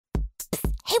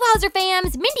Hey, Wowzer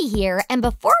fams, Mindy here, and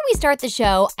before we start the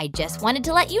show, I just wanted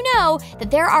to let you know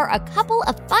that there are a couple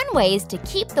of fun ways to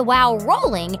keep the wow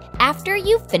rolling after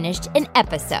you've finished an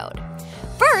episode.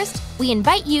 First, we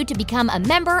invite you to become a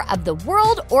member of the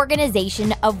World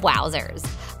Organization of Wowzers,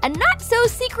 a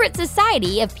not-so-secret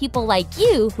society of people like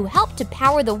you who help to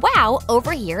power the wow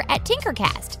over here at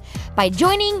Tinkercast. By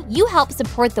joining, you help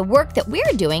support the work that we're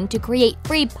doing to create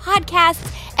free podcasts,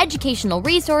 educational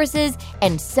resources,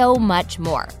 and so much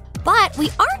more. But we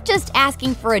aren't just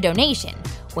asking for a donation.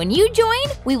 When you join,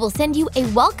 we will send you a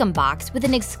welcome box with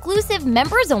an exclusive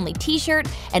members-only t-shirt,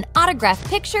 an autographed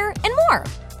picture, and more.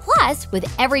 Plus,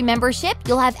 with every membership,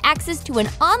 you'll have access to an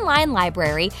online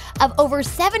library of over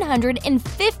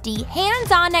 750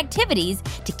 hands-on activities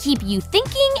to keep you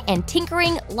thinking and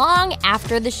tinkering long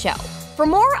after the show. For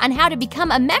more on how to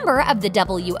become a member of the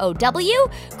WOW,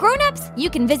 grown-ups, you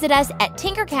can visit us at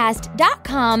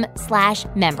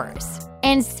tinkercast.com/members.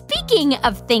 And speaking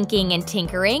of thinking and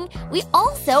tinkering, we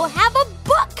also have a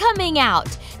book coming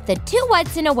out. The Two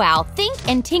What's in a Wow Think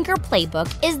and Tinker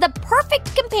Playbook is the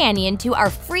perfect companion to our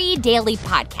free daily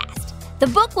podcast. The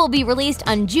book will be released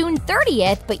on June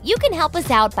 30th, but you can help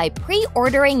us out by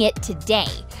pre-ordering it today.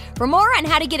 For more on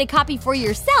how to get a copy for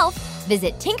yourself,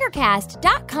 visit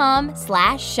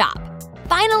tinkercast.com/shop.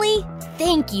 Finally,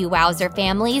 thank you, Wowzer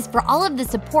families, for all of the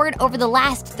support over the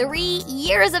last 3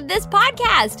 years of this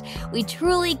podcast. We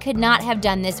truly could not have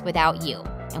done this without you.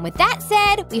 And with that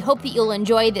said, we hope that you'll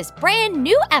enjoy this brand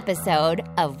new episode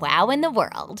of Wow in the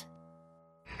World.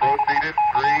 Proceeded,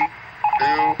 3,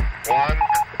 2, 1,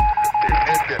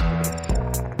 ignition.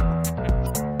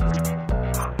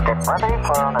 Get ready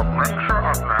for an adventure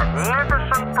of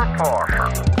magnificent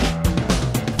proportions.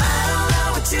 I don't know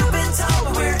what you've been told,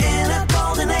 but we're in a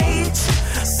golden age.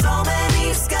 So many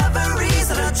discoveries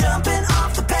that are jumping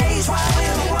off the page. Wow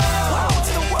in the world.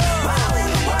 Wow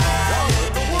in the world. Wow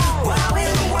in the world. Wow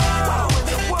in the world.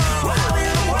 Wow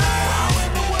in the world.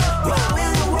 Wow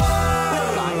in the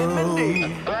world. Ryan Mindy.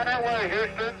 Right away,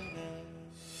 Houston.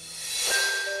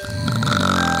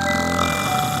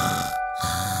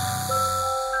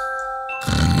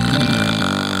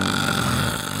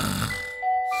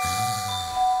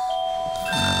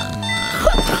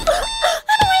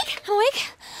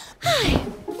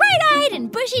 Bright-eyed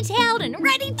and bushy-tailed and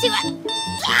ready to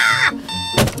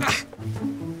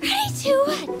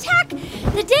attack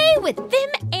the day with vim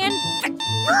and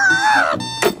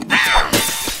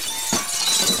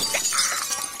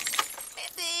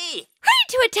Mindy! ready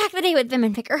to attack the day with vim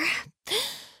and vigor.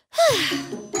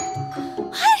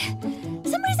 What?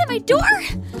 Somebody's at my door?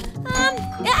 Hey,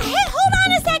 hold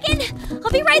on a second.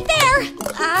 I'll be right there.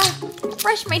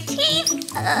 Brush my teeth.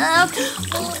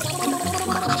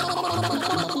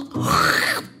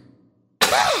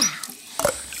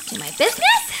 Do my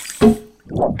business.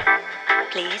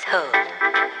 Please hold.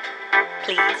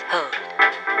 Please hold.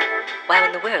 Wow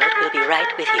in the World will be right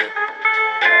with you.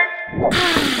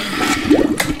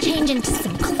 Change into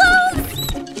some clothes.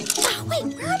 Oh, wait,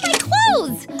 where are my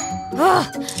clothes?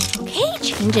 Okay,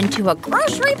 change into a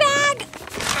grocery bag.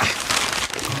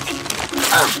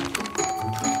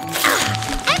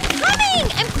 I'm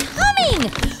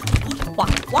coming.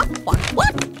 Walk.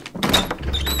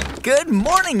 Good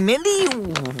morning, Mindy.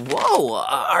 Whoa,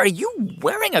 are you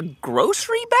wearing a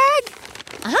grocery bag?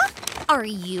 Are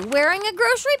you wearing a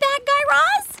grocery bag, Guy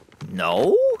Raz?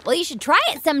 No. Well, you should try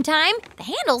it sometime. The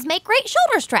handles make great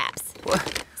shoulder straps.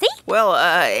 See? Well,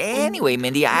 anyway,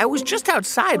 Mindy, I was just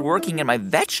outside working in my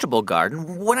vegetable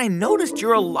garden when I noticed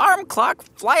your alarm clock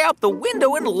fly out the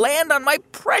window and land on my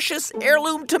precious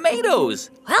heirloom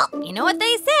tomatoes. Well, you know what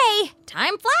they say.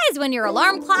 Time flies when your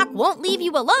alarm clock won't leave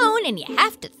you alone and you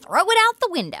have to throw it out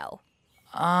the window.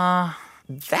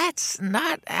 That's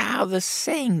not how the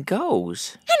saying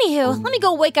goes. Anywho, let me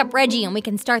go wake up Reggie and we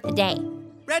can start the day.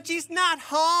 Reggie's not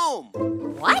home.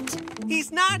 What?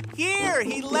 He's not here.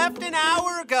 He left an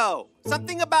hour ago.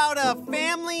 Something about a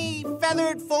family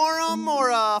feathered forum or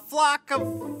a flock of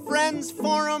friends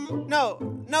forum. No,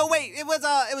 wait. It was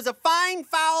a fine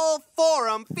fowl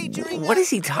forum featuring. What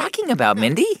is he talking about,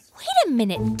 Mindy? Wait a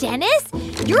minute, Dennis.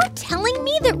 You're telling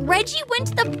me that Reggie went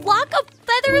to the Flock of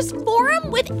Feathers forum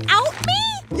without me?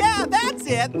 Yeah, that's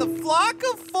it. The flock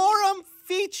of forum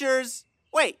features.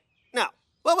 Wait, no.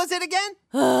 What was it again?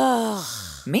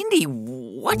 Mindy,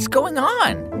 what's going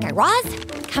on? Guy Raz,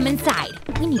 come inside.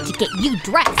 We need to get you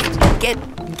dressed. Get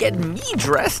me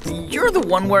dressed? You're the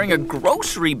one wearing a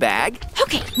grocery bag.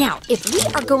 Okay, now, if we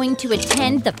are going to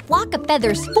attend the Flock of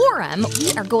Feathers forum,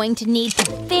 we are going to need to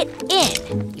fit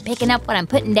in. You picking up what I'm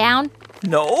putting down?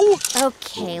 No.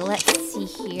 Okay, let's see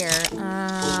here.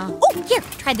 Oh, Here,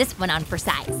 try this one on for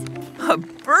size. A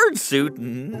bird suit?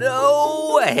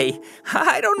 No way.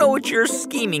 I don't know what you're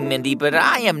scheming, Mindy, but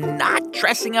I am not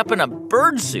dressing up in a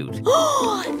bird suit.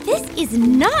 This is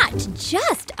not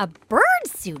just a bird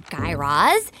suit, Guy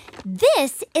Raz.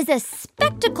 This is a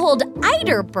spectacled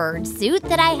eider bird suit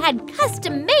that I had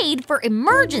custom made for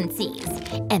emergencies.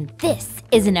 And this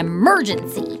is an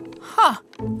emergency. Huh.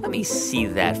 Let me see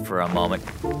that for a moment.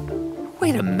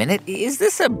 Wait a minute. Is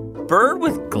this a bird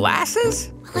with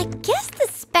glasses? Well, I guess the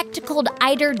spectacled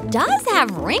eider does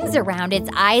have rings around its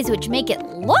eyes, which make it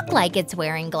look like it's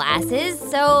wearing glasses.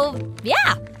 So,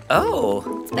 yeah.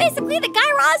 Oh. It's basically the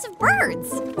Guy Raz of birds.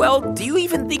 Well, do you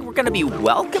even think we're going to be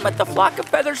welcome at the Flock of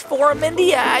Feathers Forum,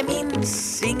 Mindy? I mean,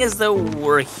 seeing as though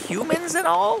we're humans and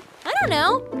all? I don't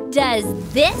know.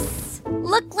 Does this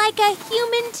look like a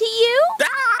human to you?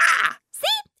 Ah! See?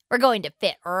 We're going to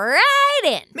fit right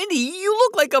in. Mindy, you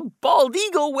look like a bald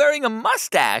eagle wearing a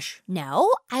mustache.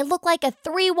 No, I look like a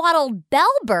three-wattled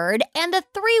bellbird, and a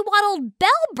three-wattled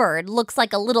bellbird looks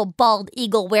like a little bald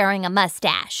eagle wearing a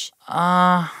mustache.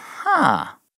 Uh-huh.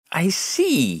 I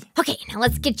see. Okay, now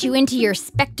let's get you into your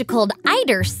spectacled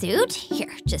eider suit.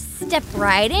 Here, just step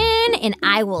right in, and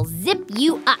I will zip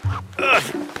you up.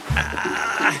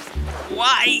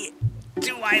 Why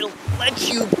do I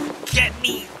let you get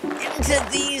me into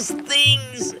these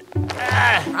things?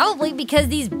 Probably because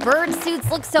these bird suits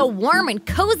look so warm and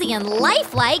cozy and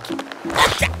lifelike.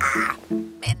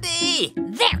 Mindy!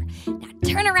 There. Now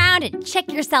turn around and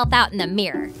check yourself out in the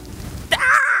mirror.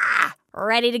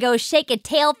 Ready to go shake a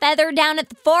tail feather down at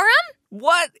the forum?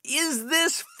 What is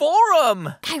this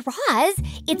forum? Guy Raz,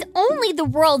 it's only the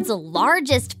world's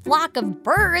largest flock of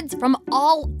birds from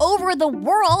all over the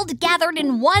world gathered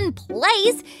in one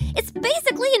place. It's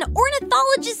basically an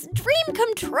ornithologist's dream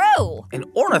come true. An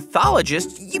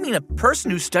ornithologist? You mean a person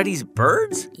who studies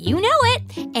birds? You know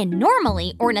it. And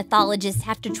normally, ornithologists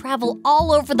have to travel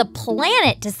all over the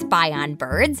planet to spy on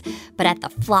birds. But at the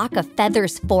Flock of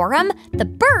Feathers Forum, the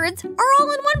birds are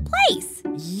all in one place.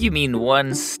 You mean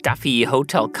one stuffy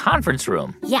hotel conference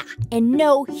room? Yeah, and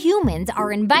no humans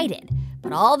are invited.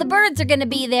 But all the birds are going to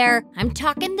be there. I'm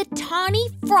talking the tawny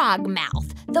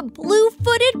frogmouth, the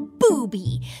blue-footed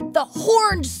booby, the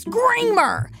horned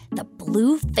screamer, the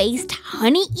blue-faced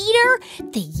honey eater,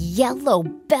 the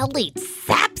yellow-bellied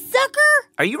sapsucker.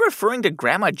 Are you referring to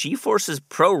Grandma G-Force's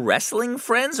pro wrestling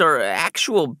friends or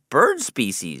actual bird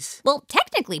species? Well,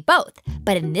 technically both,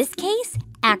 but in this case,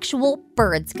 actual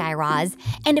birds, Guy Raz.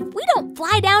 And if we don't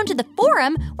fly down to the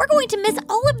forum, we're going to miss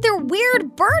all of their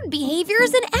weird bird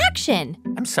behaviors in action.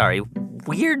 I'm sorry,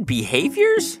 weird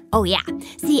behaviors? Oh, yeah.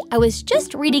 See, I was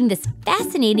just reading this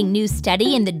fascinating new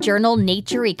study in the journal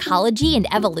Nature, Ecology, and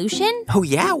Evolution. Oh,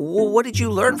 yeah? What did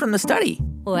you learn from the study?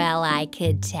 Well, I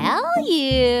could tell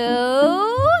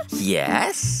you.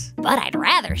 Yes? But I'd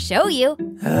rather show you.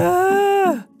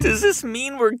 Does this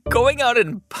mean we're going out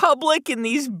in public in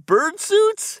these bird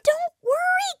suits? Don't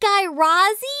worry, Guy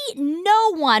Razzie.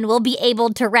 No one will be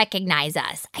able to recognize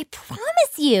us. I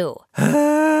promise you.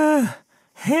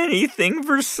 Anything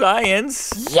for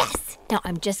science. Yes. Now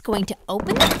I'm just going to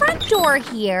open the front door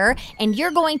here, and you're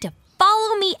going to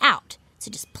follow me out. So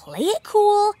just play it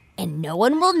cool, and no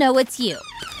one will know it's you.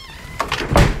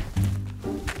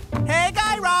 Hey,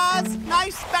 Guy Raz!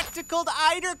 Nice spectacled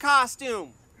eider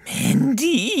costume.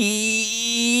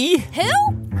 Mindy! Who?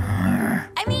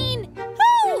 I mean,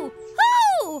 who?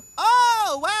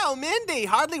 Oh, wow, Mindy.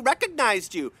 Hardly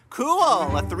recognized you.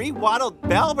 Cool, a three-wattled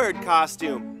bellbird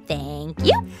costume. Thank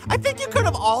you. I think you could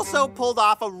have also pulled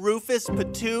off a Rufus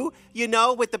Patu, you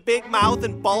know, with the big mouth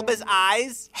and bulbous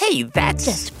eyes. Hey, that's...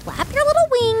 Just flap your little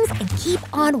wings and keep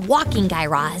on walking, Guy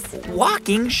Raz.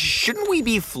 Walking? Shouldn't we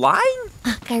be flying?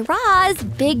 Guy Raz,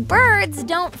 big birds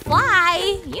don't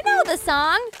fly. You know the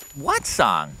song. What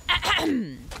song?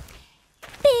 Big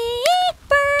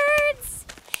birds,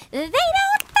 they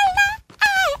don't fly.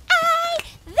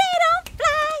 They don't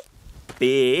fly.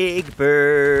 Big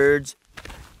birds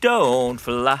don't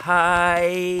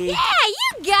fly. Yeah,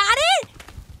 you got it.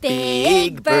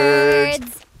 Big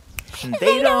birds,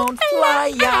 they don't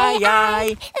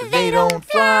fly. They don't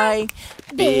fly.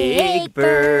 Big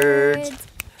birds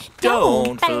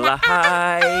don't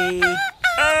fly.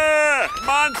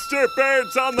 Monster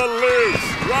birds on the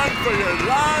loose! Run for your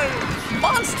lives!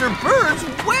 Monster birds?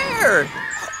 Where?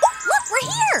 Oh, look, we're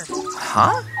here.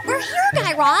 Huh? We're here,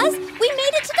 Guy Raz. We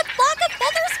made it to the Flock of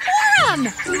Feathers Forum.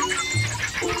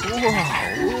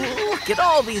 Whoa, look at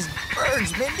all these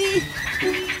birds, Mindy.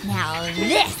 Now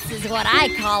this is what I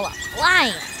call a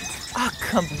flying. A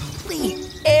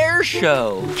complete air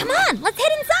show. Come on, let's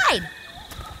head inside.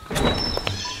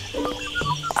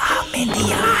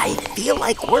 Mindy, I feel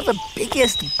like we're the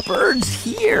biggest birds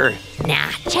here.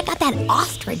 Nah, check out that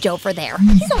ostrich over there.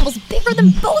 He's almost bigger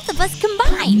than both of us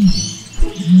combined.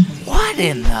 What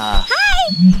in the... Hi!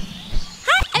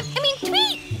 I mean,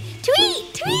 tweet!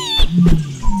 Tweet! Tweet!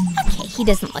 Okay, he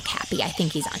doesn't look happy. I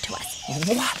think he's onto us.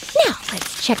 What? Now,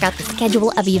 let's check out the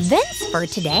schedule of events for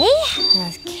today.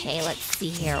 Okay, let's see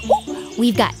here. Ooh,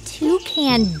 we've got Two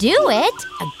Can Do It,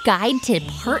 a guide to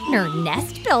partner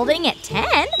nest building at 10.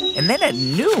 And then at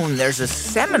noon, there's a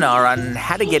seminar on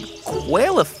how to get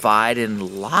quailified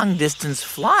in long-distance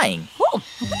flying. Oh,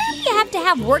 I wonder if you have to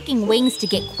have working wings to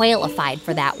get quailified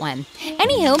for that one.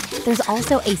 Anywho, there's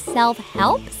also a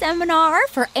self-help seminar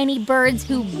for any birds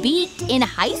who beaked in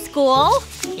high school.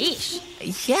 Eesh.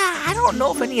 Yeah, I don't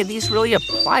know if any of these really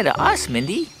apply to us,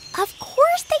 Mindy. Of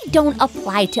course they don't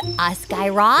apply to us, Guy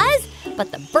Raz.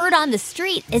 But the bird on the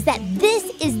street is that this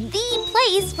is the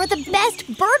place for the best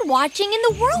bird watching in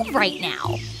the world right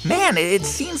now. Man, it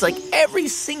seems like every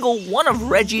single one of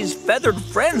Reggie's feathered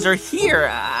friends are here.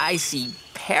 I see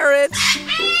parrots,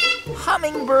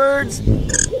 hummingbirds,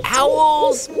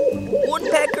 owls,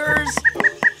 woodpeckers.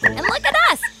 And look at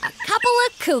us, a couple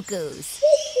of cuckoos.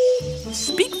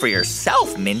 Speak for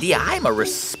yourself, Mindy. I'm a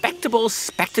respectable,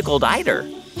 spectacled eider.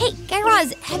 Hey, Guy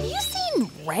Raz, have you seen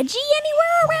Reggie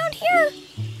anywhere around here?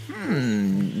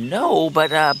 No,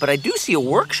 but I do see a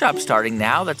workshop starting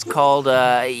now that's called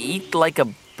Eat Like a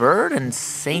Bird and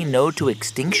Say No to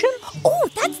Extinction? Oh,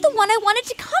 that's the one I wanted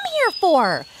to come here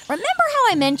for. Remember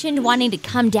how I mentioned wanting to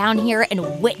come down here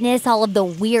and witness all of the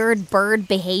weird bird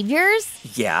behaviors?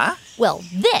 Yeah? Well,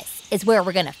 this is where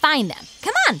we're going to find them.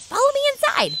 Come on, follow me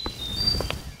inside.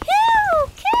 Coo,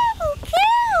 coo,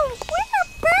 coo.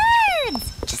 We're birds.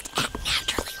 Just act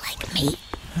naturally like me.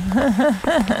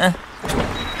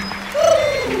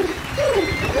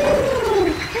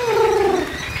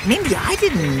 Mindy, I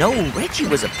didn't know Reggie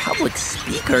was a public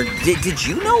speaker. Did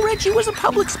you know Reggie was a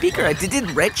public speaker? Did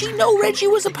Reggie know Reggie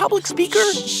was a public speaker?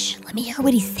 Shh, let me hear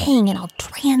what he's saying and I'll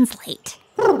translate.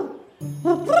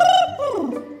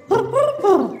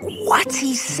 What's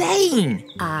he saying?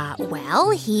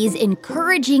 Well, he's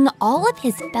encouraging all of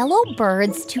his fellow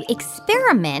birds to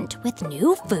experiment with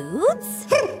new foods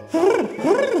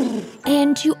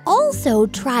and to also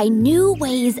try new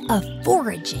ways of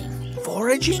foraging.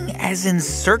 Foraging, as in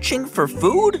searching for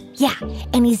food? Yeah,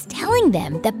 and he's telling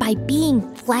them that by being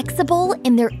flexible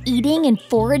in their eating and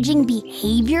foraging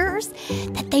behaviors,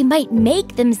 that they might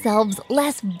make themselves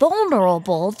less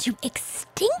vulnerable to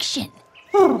extinction.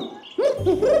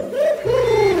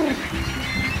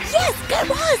 Yes, Guy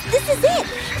Raz, this is it.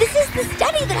 This is the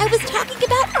study that I was talking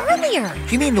about earlier.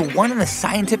 You mean the one in the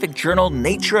scientific journal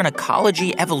Nature and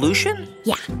Ecology Evolution?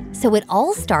 Yeah, so it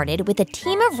all started with a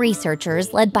team of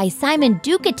researchers led by Simon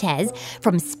Ducates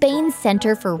from Spain's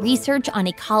Center for Research on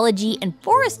Ecology and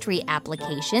Forestry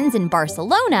Applications in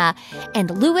Barcelona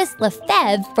and Louis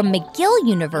Lefebvre from McGill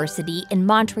University in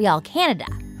Montreal, Canada.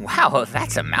 Wow,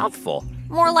 that's a mouthful.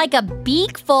 More like a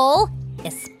beakful,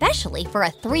 especially for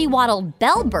a three-wattled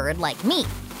bellbird like me.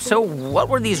 So what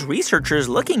were these researchers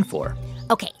looking for?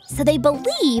 Okay, so they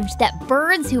believed that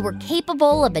birds who were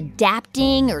capable of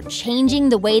adapting or changing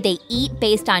the way they eat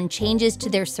based on changes to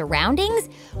their surroundings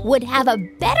would have a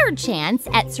better chance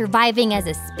at surviving as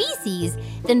a species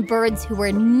than birds who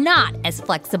were not as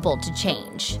flexible to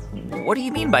change. What do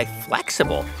you mean by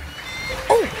flexible?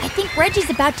 Oh, I think Reggie's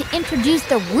about to introduce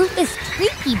the rufous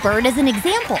treepie bird as an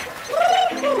example.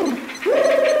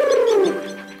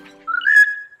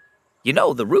 You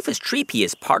know, the rufous treepie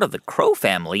is part of the crow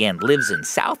family and lives in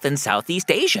South and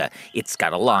Southeast Asia. It's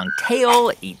got a long tail,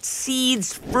 it eats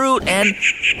seeds, fruit, and...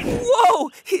 Whoa!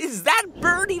 Is that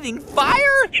bird eating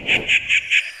fire?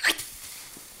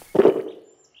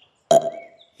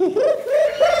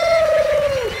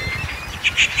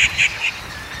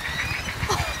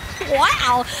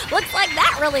 Wow, looks like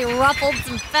that really ruffled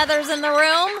some feathers in the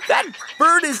room. That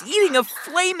bird is eating a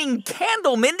flaming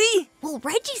candle, Mindy. Well,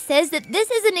 Reggie says that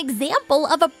this is an example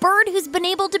of a bird who's been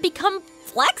able to become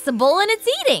flexible in its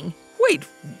eating.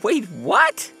 Wait,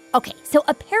 what? Okay, so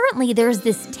apparently there's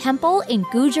this temple in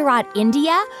Gujarat,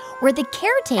 India, where the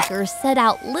caretakers set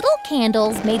out little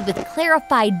candles made with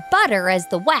clarified butter as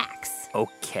the wax.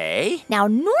 Okay. Now,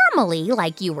 normally,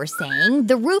 like you were saying,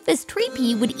 the rufous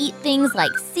treepie would eat things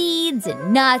like seeds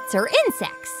and nuts or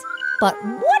insects. But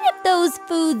what if those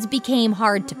foods became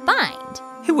hard to find?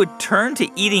 It would turn to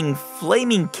eating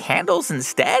flaming candles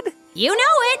instead? You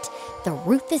know it! The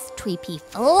rufous treepie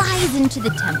flies into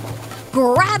the temple,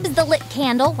 grabs the lit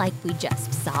candle like we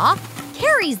just saw,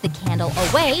 carries the candle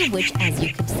away, which, as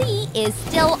you can see, is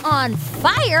still on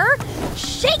fire,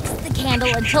 shakes the candle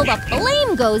until the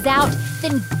flame goes out,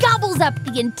 then gobbles up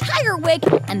the entire wick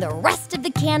and the rest of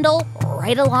the candle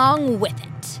right along with it.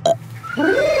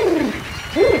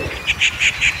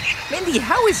 Mindy,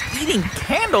 how is eating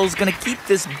candles going to keep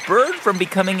this bird from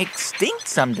becoming extinct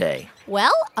someday?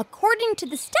 Well, according to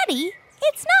the study,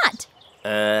 it's not.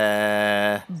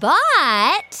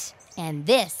 But, and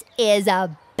this is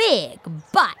a big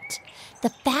but, the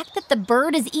fact that the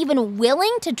bird is even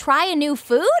willing to try a new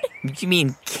food? You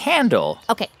mean candle?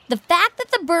 Okay, the fact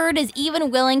that the bird is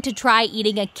even willing to try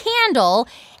eating a candle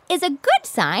is a good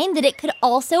sign that it could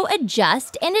also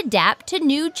adjust and adapt to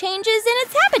new changes in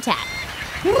its habitat.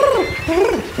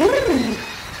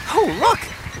 Oh, look!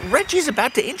 Reggie's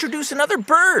about to introduce another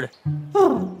bird.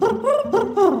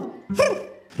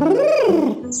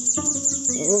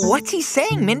 What's he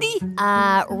saying, Mindy?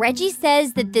 Reggie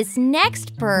says that this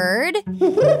next bird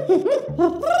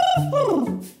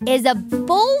is a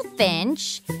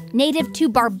bullfinch native to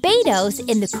Barbados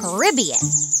in the Caribbean.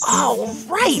 Oh,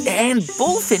 right. And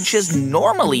bullfinches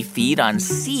normally feed on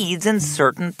seeds and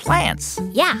certain plants.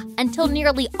 Yeah, until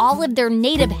nearly all of their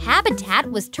native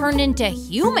habitat was turned into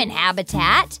human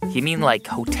habitat. You mean like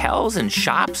hotels and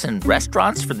shops and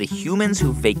restaurants for the humans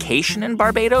who vacation in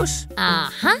Barbados?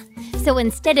 Uh-huh. So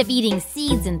instead of eating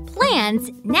seeds and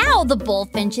plants, now the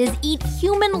bullfinches eat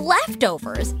human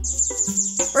leftovers.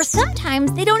 Or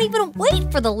sometimes they don't even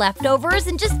wait for the leftovers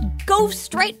and just go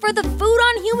straight for the food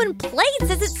on human plates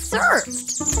as it's served.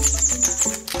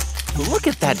 Look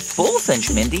at that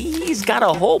bullfinch, Mindy. He's got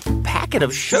a whole packet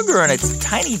of sugar in its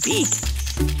tiny beak.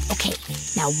 Okay,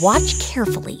 now watch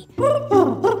carefully.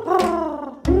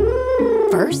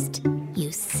 First,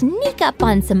 you sneak up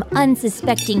on some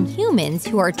unsuspecting humans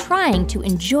who are trying to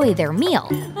enjoy their meal.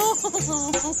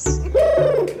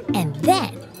 And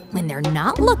then, when they're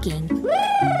not looking,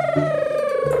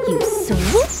 you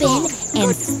swoop in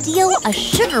and steal a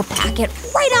sugar packet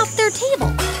right off their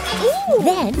table.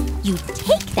 Then you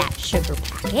take that sugar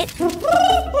packet,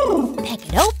 peck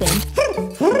it open,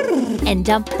 and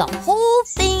dump the whole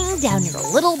thing down your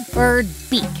little bird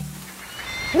beak.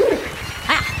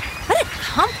 What a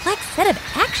complex set of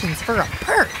actions for a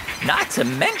bird. Not to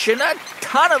mention a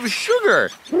ton of sugar.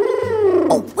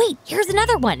 Oh, wait, here's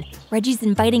another one. Reggie's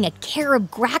inviting a carob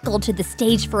grackle to the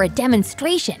stage for a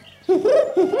demonstration.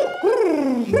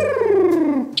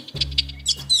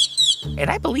 And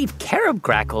I believe carob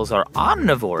grackles are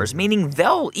omnivores, meaning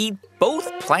they'll eat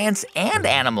both plants and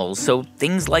animals, so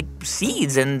things like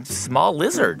seeds and small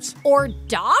lizards. Or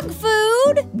dog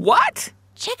food. What?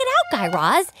 Check it out, Guy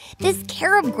Raz. This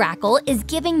carob grackle is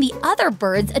giving the other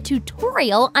birds a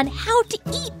tutorial on how to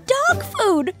eat dog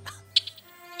food.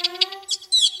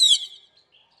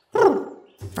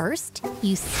 First,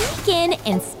 you sneak in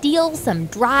and steal some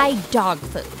dry dog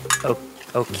food.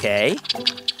 Okay.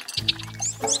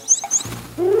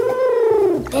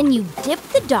 Then you dip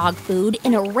the dog food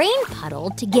in a rain puddle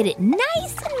to get it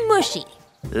nice and mushy.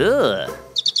 Ugh.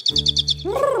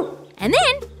 And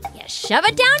then you shove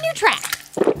it down your trap.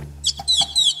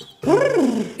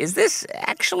 Is this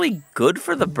actually good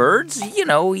for the birds? You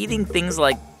know, eating things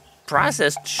like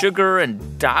processed sugar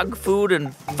and dog food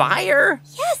and fire?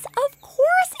 Yes, of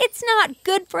course it's not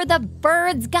good for the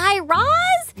birds, Guy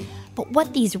Raz. But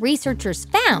what these researchers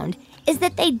found is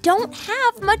that they don't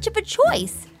have much of a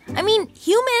choice. I mean,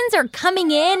 humans are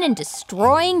coming in and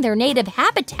destroying their native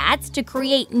habitats to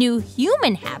create new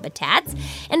human habitats,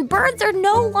 and birds are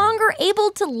no longer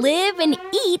able to live and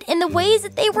eat in the ways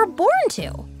that they were born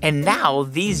to. And now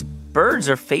these birds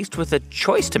are faced with a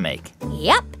choice to make.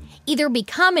 Yep. Either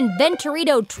become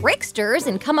inventorito tricksters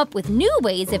and come up with new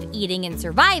ways of eating and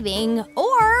surviving,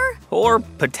 Or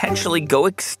potentially go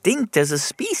extinct as a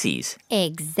species.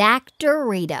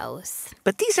 Exactoritos.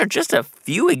 But these are just a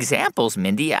few examples,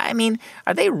 Mindy. I mean,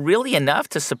 are they really enough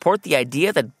to support the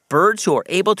idea that birds who are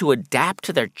able to adapt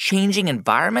to their changing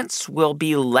environments will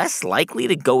be less likely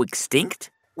to go extinct?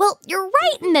 Well, you're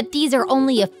right in that these are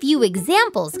only a few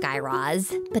examples, Guy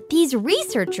Raz. But these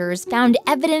researchers found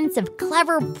evidence of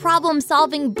clever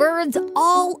problem-solving birds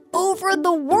all over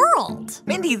the world.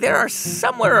 Mindy, there are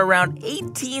somewhere around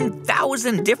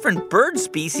 18,000 different bird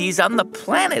species on the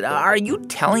planet. Are you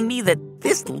telling me that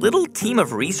this little team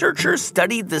of researchers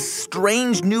studied the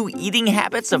strange new eating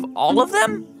habits of all of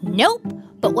them? Nope.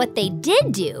 But what they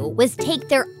did do was take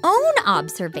their own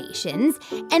observations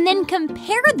and then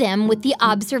compare them with the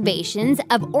observations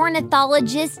of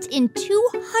ornithologists in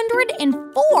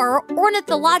 204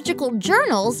 ornithological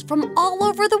journals from all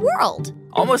over the world.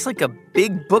 Almost like a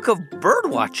big book of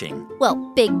bird watching. Well,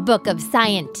 big book of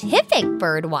scientific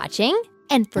bird watching.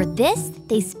 And for this,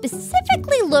 they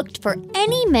specifically looked for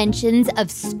any mentions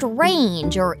of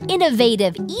strange or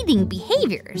innovative eating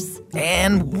behaviors.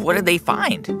 And what did they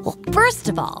find? Well, first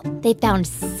of all, they found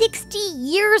 60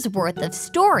 years' worth of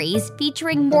stories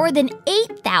featuring more than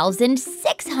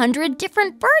 8,600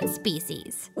 different bird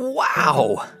species.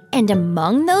 Wow! And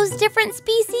among those different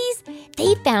species,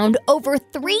 they found over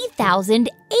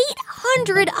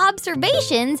 3,800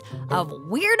 observations of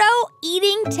weirdo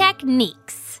eating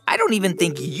techniques. I don't even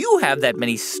think you have that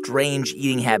many strange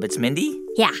eating habits, Mindy.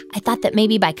 Yeah, I thought that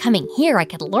maybe by coming here I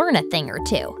could learn a thing or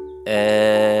two.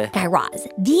 Guy Raz,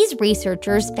 these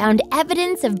researchers found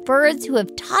evidence of birds who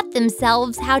have taught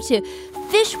themselves how to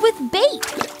fish with bait,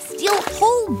 steal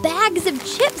whole bags of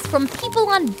chips from people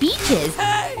on beaches,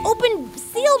 open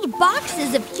sealed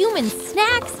boxes of human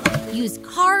snacks, use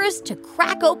cars to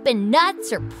crack open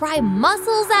nuts or pry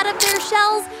mussels out of their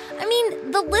shells. I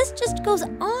mean, the list just goes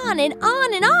on and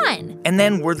on and on. And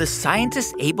then were the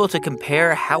scientists able to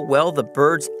compare how well the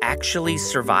birds actually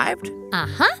survived?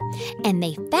 Uh-huh. And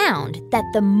they found that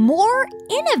the more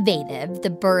innovative the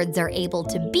birds are able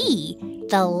to be,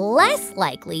 the less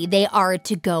likely they are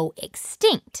to go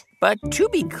extinct. But to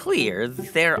be clear,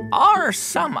 there are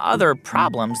some other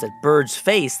problems that birds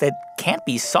face that can't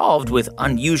be solved with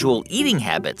unusual eating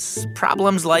habits.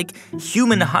 Problems like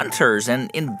human hunters and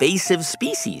invasive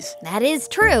species. That is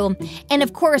true. And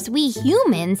of course, we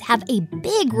humans have a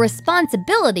big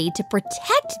responsibility to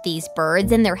protect these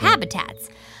birds and their habitats.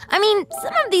 I mean,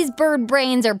 some of these bird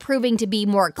brains are proving to be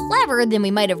more clever than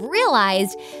we might have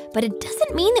realized, but it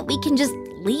doesn't mean that we can just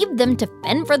leave them to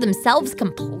fend for themselves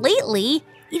completely,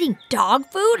 eating dog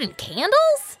food and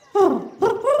candles?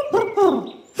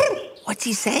 What's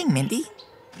he saying, Mindy?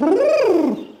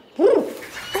 Oh,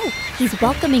 he's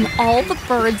welcoming all the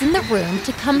birds in the room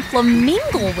to come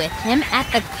flamingle with him at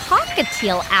the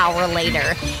cockatiel hour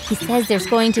later. He says there's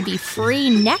going to be free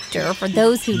nectar for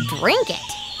those who drink it.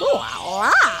 Ooh,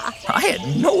 la. I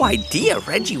had no idea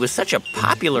Reggie was such a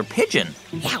popular pigeon.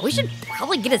 Yeah, we should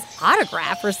probably get his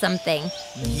autograph or something.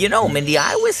 You know, Mindy,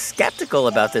 I was skeptical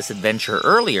about this adventure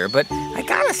earlier, but I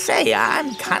gotta say,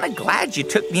 I'm kind of glad you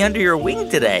took me under your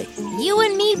wing today. You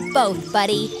and me both,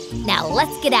 buddy. Now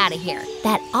let's get out of here.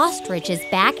 That ostrich is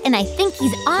back, and I think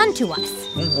he's on to us.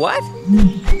 What?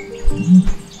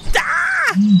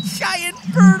 Ah! Giant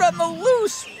bird on the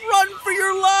loose! Run for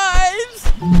your lives!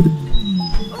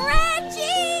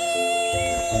 Reggie!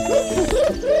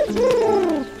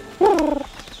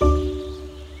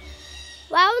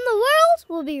 Wow in the World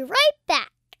will be right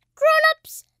back.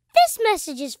 Grown-ups, this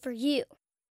message is for you.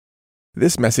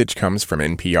 This message comes from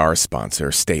NPR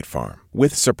sponsor State Farm.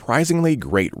 With surprisingly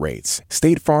great rates,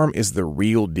 State Farm is the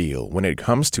real deal when it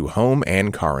comes to home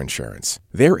and car insurance.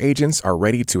 Their agents are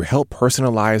ready to help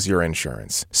personalize your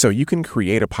insurance so you can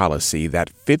create a policy that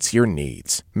fits your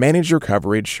needs. Manage your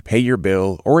coverage, pay your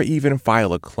bill, or even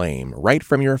file a claim right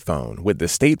from your phone with the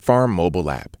State Farm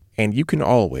mobile app. And you can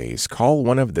always call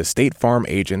one of the State Farm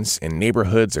agents in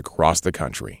neighborhoods across the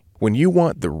country. When you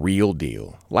want the real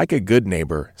deal, like a good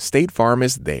neighbor, State Farm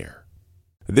is there.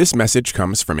 This message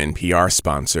comes from NPR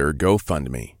sponsor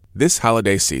GoFundMe. This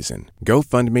holiday season,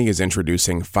 GoFundMe is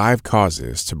introducing 5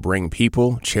 causes to bring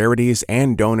people, charities,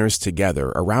 and donors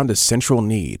together around a central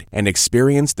need and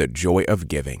experience the joy of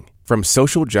giving. From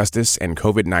social justice and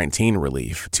COVID-19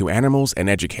 relief to animals and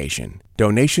education,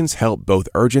 donations help both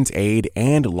urgent aid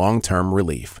and long-term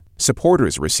relief.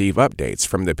 Supporters receive updates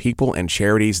from the people and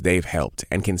charities they've helped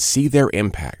and can see their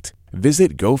impact.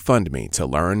 Visit GoFundMe to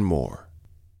learn more.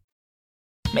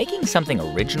 Making something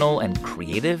original and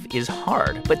creative is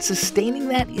hard, but sustaining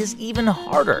that is even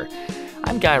harder.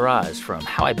 I'm Guy Raz from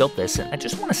How I Built This, and I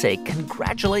just want to say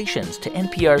congratulations to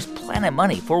NPR's Planet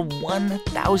Money for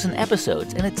 1,000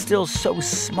 episodes, and it's still so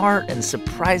smart and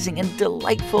surprising and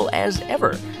delightful as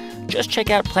ever. Just check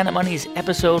out Planet Money's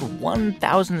episode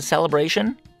 1000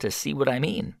 celebration to see what I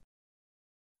mean.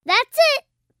 That's it.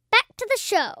 Back to the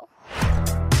show.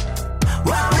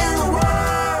 Wow in the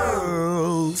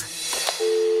world.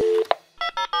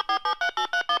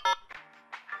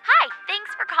 Hi,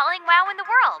 thanks for calling Wow in the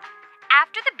World.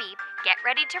 After the beep, get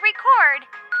ready to record.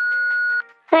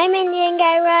 Hi, Mindy and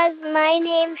Guy Raz. My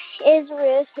name is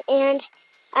Ruth, and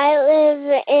I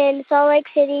live in Salt Lake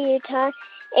City, Utah.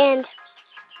 And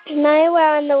my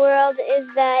wow in the world is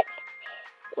that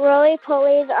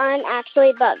roly-polies aren't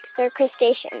actually bugs. They're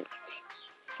crustaceans.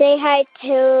 Say hi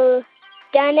to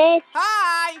Dennis.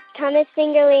 Hi! Thomas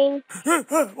Fingerling.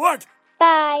 What?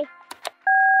 Bye.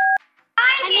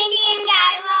 Hi, Mindy and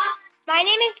Guy Raz. My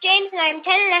name is James, and I'm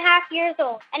 10.5 years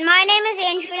old. And my name is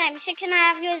Andrew, and I'm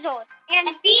 6.5 years old. And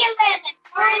we live in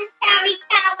Orange County,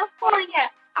 California.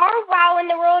 Our wow in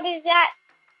the world is that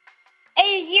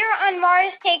a year on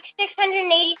Mars takes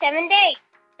 687 days.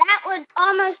 That would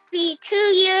almost be 2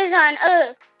 years on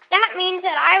Earth. That means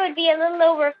that I would be a little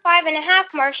over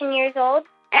 5.5 Martian years old,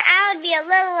 and I would be a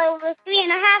little over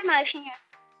 3.5 Martian years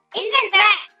old. Isn't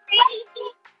that crazy?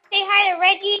 Say hi to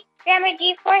Reggie, Grandma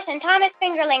G-Force, and Thomas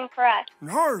Fingerling for us.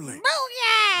 Gnarly.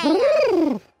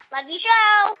 Booyah! Love your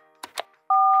show.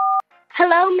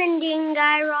 Hello, Mindy and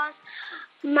Guy Raz.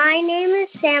 My name is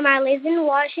Sam. I live in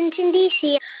Washington,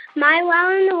 D.C. My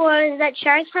wow in the world is that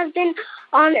sharks have been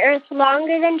on Earth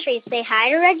longer than trees. Say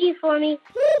hi to Reggie for me.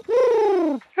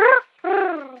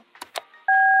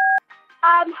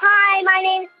 Hi, my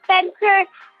name's Spencer.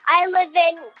 I live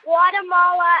in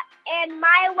Guatemala, and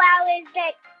my wow is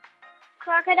that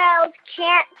crocodiles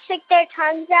can't stick their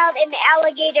tongues out and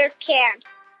alligators can.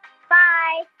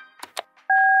 Bye.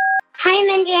 Hi,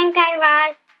 Mindy and Guy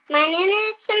Raz. My name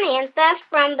is Samantha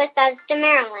from Bethesda,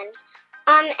 Maryland.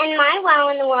 And my wow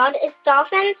in the world is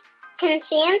dolphins can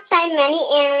see inside many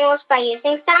animals by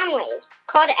using sound waves,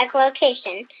 called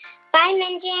echolocation. Bye,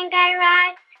 Mindy and Guy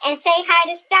Raz, and say hi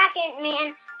to Stackett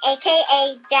Man,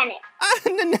 a.k.a. Dennis.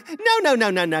 No.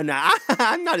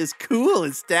 I'm not as cool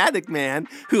as Static Man,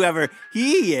 whoever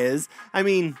he is. I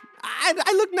mean, I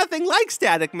look nothing like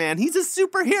Static Man. He's a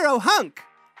superhero hunk.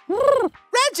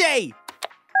 Reggie!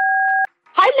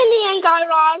 Hi, Mindy and Guy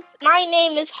Raz. My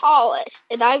name is Hollis,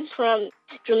 and I'm from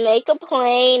Jamaica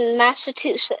Plain,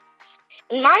 Massachusetts.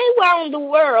 And my wow in the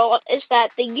world is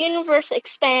that the universe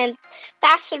expands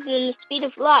faster than the speed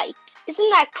of light. Isn't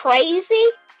that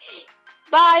crazy?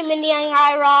 Bye, Mindy and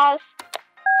Guy Raz.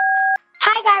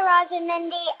 Hi, Guy Raz and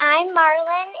Mindy. I'm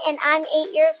Marlon, and I'm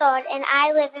 8 years old, and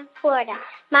I live in Florida.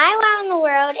 My wow in the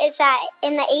world is that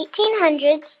in the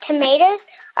 1800s, tomatoes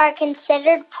are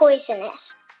considered poisonous.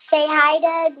 Say hi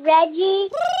to Reggie,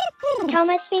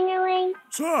 Thomas Fingerling.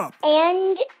 What's up?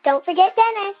 And don't forget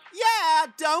Dennis. Yeah,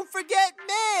 don't forget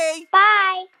me.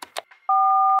 Bye.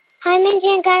 Hi, Mindy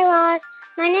and Guy Raz.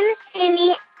 My name is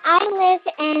Sammy. I live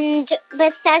in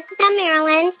Bethesda,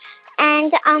 Maryland.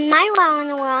 And my wow in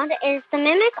the world is the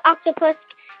mimic octopus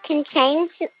can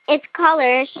change its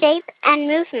color, shape, and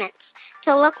movements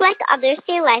to look like other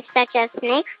sea life, such as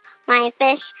snakes,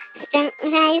 lionfish,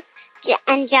 stingrays,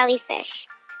 and jellyfish.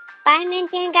 Bye,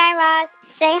 Mindy and Guy Raz.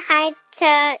 Say hi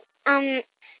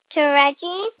to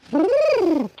Reggie,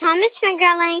 Thomas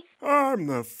Fingerling. I'm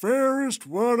the fairest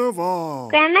one of all.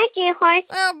 Grandma G-Horse.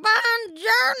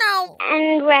 Buongiorno.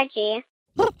 And Reggie.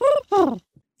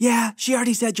 Yeah, she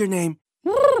already said your name.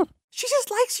 She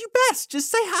just likes you best. Just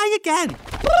say hi again.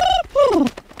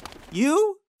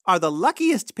 You are the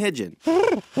luckiest pigeon.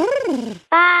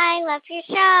 Bye. Love your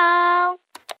show.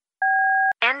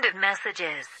 End of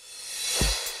messages.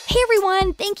 Hey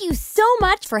everyone, thank you so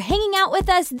much for hanging out with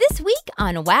us this week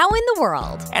on Wow in the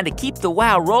World. And to keep the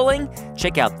wow rolling,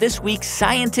 check out this week's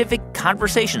scientific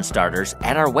conversation starters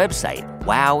at our website,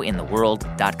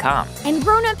 wowintheworld.com. And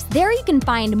grown-ups, there you can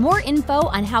find more info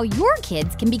on how your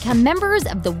kids can become members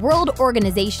of the World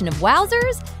Organization of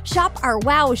Wowzers, shop our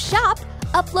Wow shop,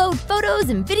 upload photos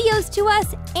and videos to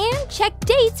us, and check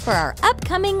dates for our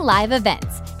upcoming live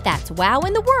events. That's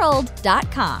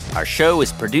wowintheworld.com. Our show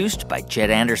is produced by Jed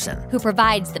Anderson, who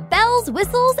provides the bells,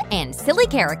 whistles, and silly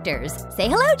characters. Say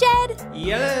hello, Jed.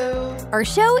 Hello. Our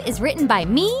show is written by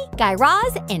me, Guy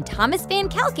Raz, and Thomas Van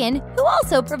Kalken, who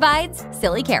also provides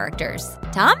silly characters.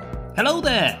 Tom? Hello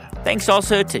there. Thanks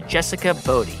also to Jessica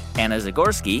Bodie, Anna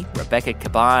Zagorski, Rebecca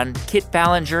Caban, Kit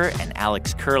Ballinger, and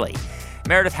Alex Curley.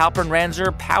 Meredith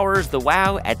Halpern-Ranzer powers the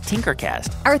wow at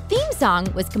Tinkercast. Our theme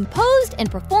song was composed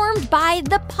and performed by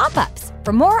The Pop-Ups.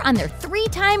 For more on their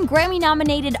 3-time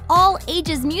Grammy-nominated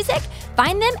all-ages music,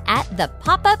 find them at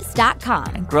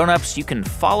thepopups.com. And grown-ups, you can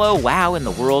follow Wow in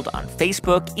the World on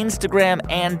Facebook, Instagram,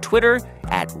 and Twitter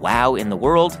at Wow in the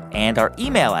World. And our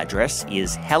email address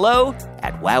is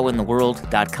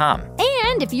hello@wowintheworld.com.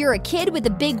 And if you're a kid with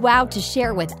a big wow to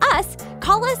share with us,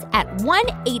 call us at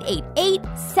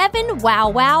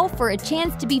 1-888-7-WOW-WOW for a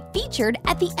chance to be featured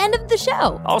at the end of the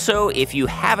show. Also, if you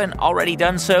haven't already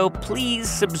done so, please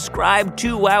subscribe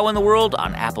to Wow in the World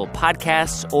on Apple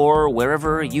Podcasts or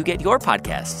wherever you get your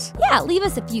podcasts. Yeah, leave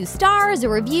us a few stars, a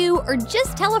review, or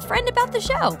just tell a friend about the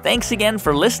show. Thanks again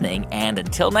for listening, and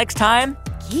until next time,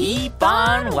 keep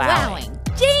on wowing.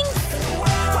 Jinx!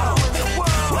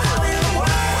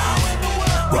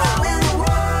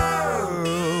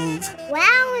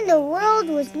 Wow in the World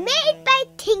was made by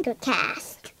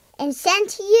Tinkercast and sent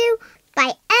to you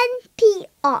by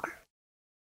NPR.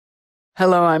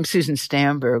 Hello, I'm Susan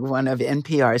Stamberg, one of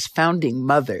NPR's founding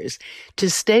mothers. To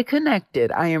stay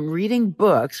connected, I am reading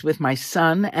books with my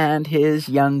son and his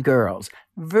young girls.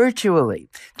 virtually.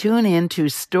 Tune in to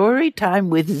Storytime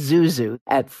with Zuzu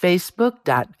at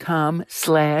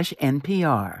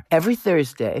facebook.com/NPR every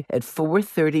Thursday at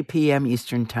 4:30 p.m.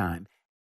 Eastern Time.